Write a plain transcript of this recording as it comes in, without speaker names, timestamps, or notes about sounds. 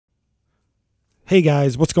Hey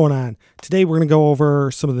guys, what's going on? Today we're going to go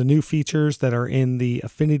over some of the new features that are in the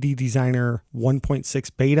Affinity Designer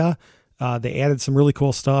 1.6 beta. They added some really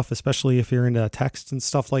cool stuff, especially if you're into text and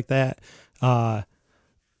stuff like that.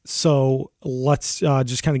 So let's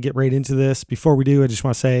just kind of get right into this. Before we do, I just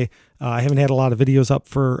want to say I haven't had a lot of videos up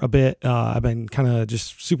for a bit. I've been kind of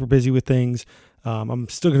just super busy with things. I'm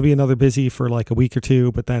still going to be another busy for like a week or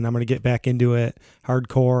two, but then I'm going to get back into it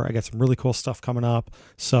hardcore. I got some really cool stuff coming up,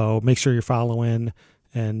 so make sure you're following.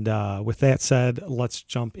 And with that said, let's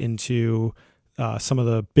jump into some of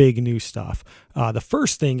the big new stuff. The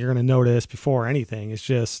first thing you're going to notice before anything is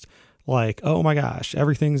just like, oh my gosh,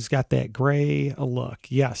 everything's got that gray look.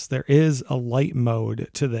 Yes, there is a light mode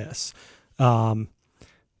to this.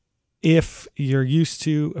 If you're used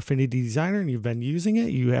to Affinity Designer and you've been using it,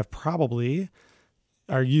 you have probably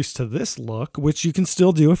are used to this look, which you can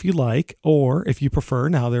still do if you like, or if you prefer,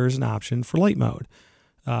 now there is an option for light mode,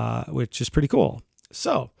 which is pretty cool.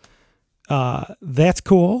 So that's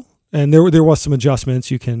cool. And there was some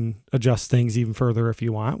adjustments. You can adjust things even further if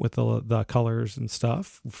you want with the colors and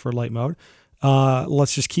stuff for light mode.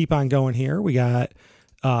 Let's just keep on going here. We got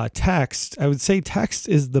text. I would say text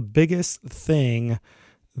is the biggest thing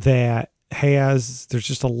that there's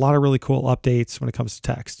just a lot of really cool updates when it comes to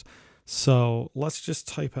text. So let's just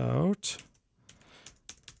type out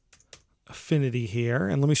Affinity here,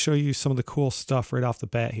 and let me show you some of the cool stuff right off the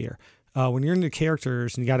bat here. When you're in the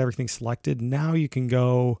characters and you got everything selected, now you can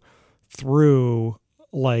go through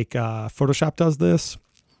like Photoshop does this,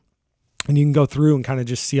 and you can go through and kind of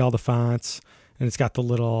just see all the fonts, and it's got the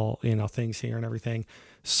little, things here and everything.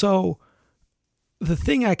 So the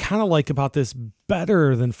thing I kind of like about this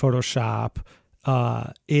better than Photoshop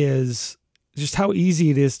is just how easy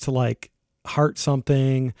it is to like heart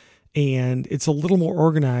something, and it's a little more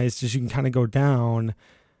organized as you can kind of go down,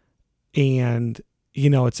 and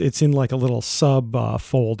it's in like a little sub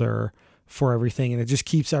folder for everything, and it just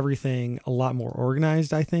keeps everything a lot more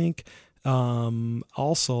organized, I think.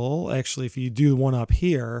 Also, actually, if you do the one up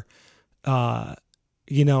here, Photoshop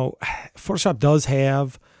does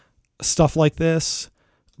have stuff like this,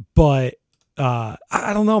 but I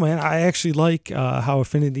don't know, man. I actually like how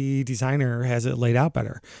Affinity Designer has it laid out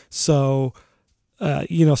better. So,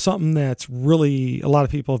 something that's really a lot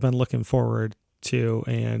of people have been looking forward to,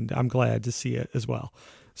 and I'm glad to see it as well.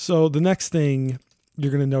 So the next thing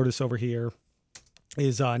you're going to notice over here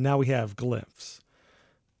is now we have glyphs.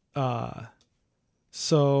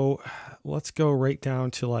 So let's go right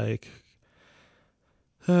down to like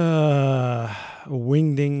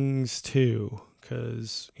Wingdings 2,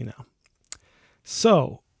 because,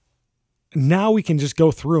 So now we can just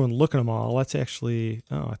go through and look at them all. Let's actually,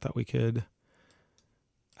 oh, it's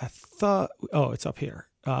up here.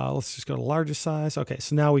 Let's just go to largest size. Okay,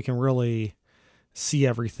 so now we can really see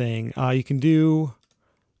everything. You can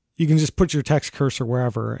just put your text cursor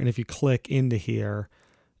wherever, and if you click into here,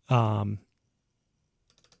 double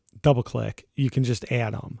click, you can just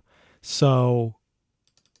add them. So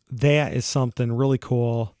that is something really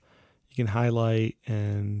cool. You can highlight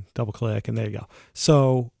and double click, and there you go.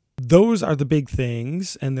 So those are the big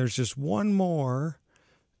things. And there's just one more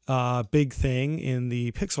big thing in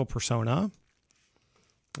the pixel persona.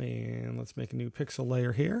 And let's make a new pixel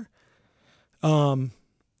layer here.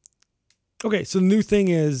 Okay, so the new thing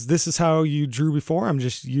is this is how you drew before. I'm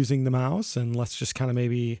just using the mouse, and let's just kind of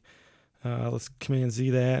maybe, let's Command Z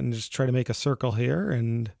that and just try to make a circle here.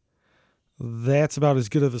 And that's about as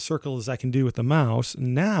good of a circle as I can do with the mouse.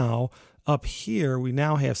 Now, up here, we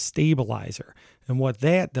now have stabilizer. And what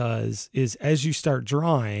that does is as you start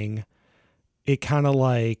drawing, it kind of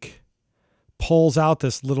like pulls out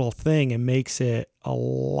this little thing and makes it a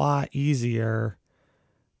lot easier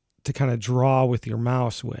to kind of draw with your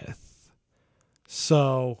mouse with.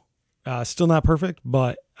 So, still not perfect,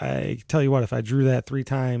 but I tell you what, if I drew that 3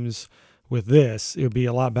 times with this, it would be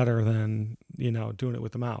a lot better than, doing it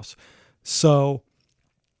with the mouse. So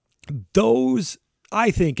those,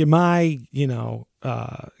 I think, in my,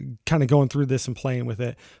 kind of going through this and playing with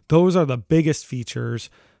it, those are the biggest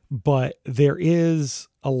features, but there is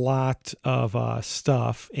a lot of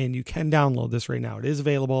stuff, and you can download this right now. It is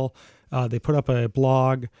available. They put up a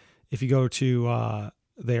blog. If you go to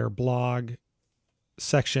their blog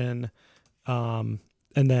section, and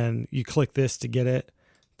then you click this to get it,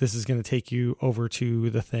 this is going to take you over to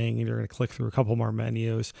the thing, and you're going to click through a couple more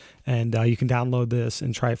menus, and you can download this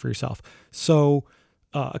and try it for yourself. So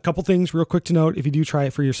a couple things real quick to note. If you do try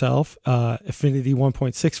it for yourself, Affinity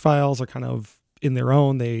 1.6 files are kind of in their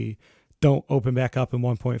own. They don't open back up in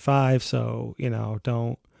 1.5. So,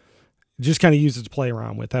 don't just kind of use it to play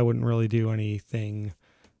around with. I wouldn't really do anything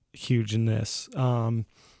huge in this.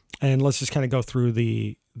 And let's just kind of go through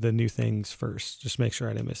the new things first. Just make sure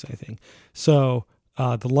I didn't miss anything. So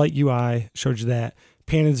the light UI showed you that.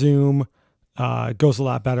 Pan and zoom goes a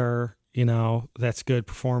lot better. You know, that's good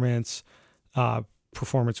performance.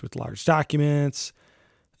 Performance with large documents.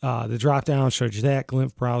 The drop down showed you that.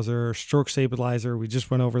 Glint browser, stroke stabilizer. We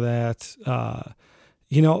just went over that.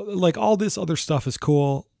 You know, like all this other stuff is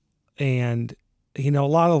cool. And, you know, a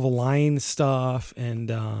lot of align stuff and,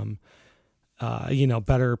 you know,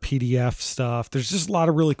 better PDF stuff. There's just a lot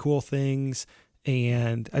of really cool things.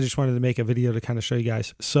 And I just wanted to make a video to kind of show you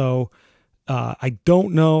guys. So I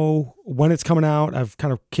don't know when it's coming out. I've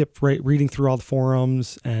kind of kept reading through all the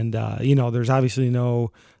forums and, you know, there's obviously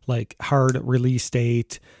no like hard release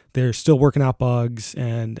date. They're still working out bugs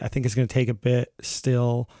and I think it's going to take a bit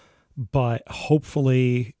still, but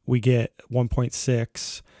hopefully we get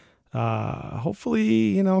 1.6. Hopefully,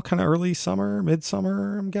 you know, kind of early summer,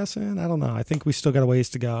 midsummer, I'm guessing. I don't know. I think we still got a ways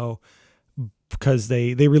to go because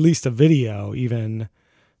they released a video even,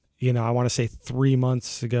 you know, I want to say 3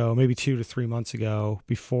 months ago, maybe 2 to 3 months ago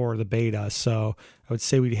before the beta. So I would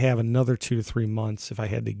say we'd have another 2 to 3 months if I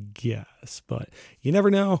had to guess, but you never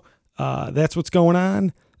know. That's what's going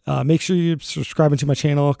on. Make sure you're subscribing to my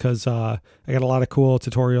channel because I got a lot of cool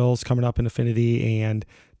tutorials coming up in Affinity, and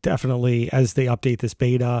definitely as they update this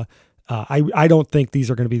beta, I don't think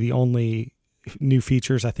these are going to be the only new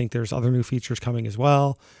features. I think there's other new features coming as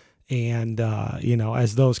well. And, you know,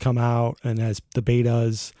 as those come out and as the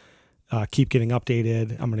betas keep getting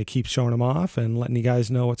updated, I'm going to keep showing them off and letting you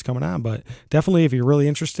guys know what's coming on. But definitely, if you're really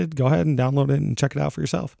interested, go ahead and download it and check it out for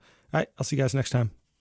yourself. All right, I'll see you guys next time.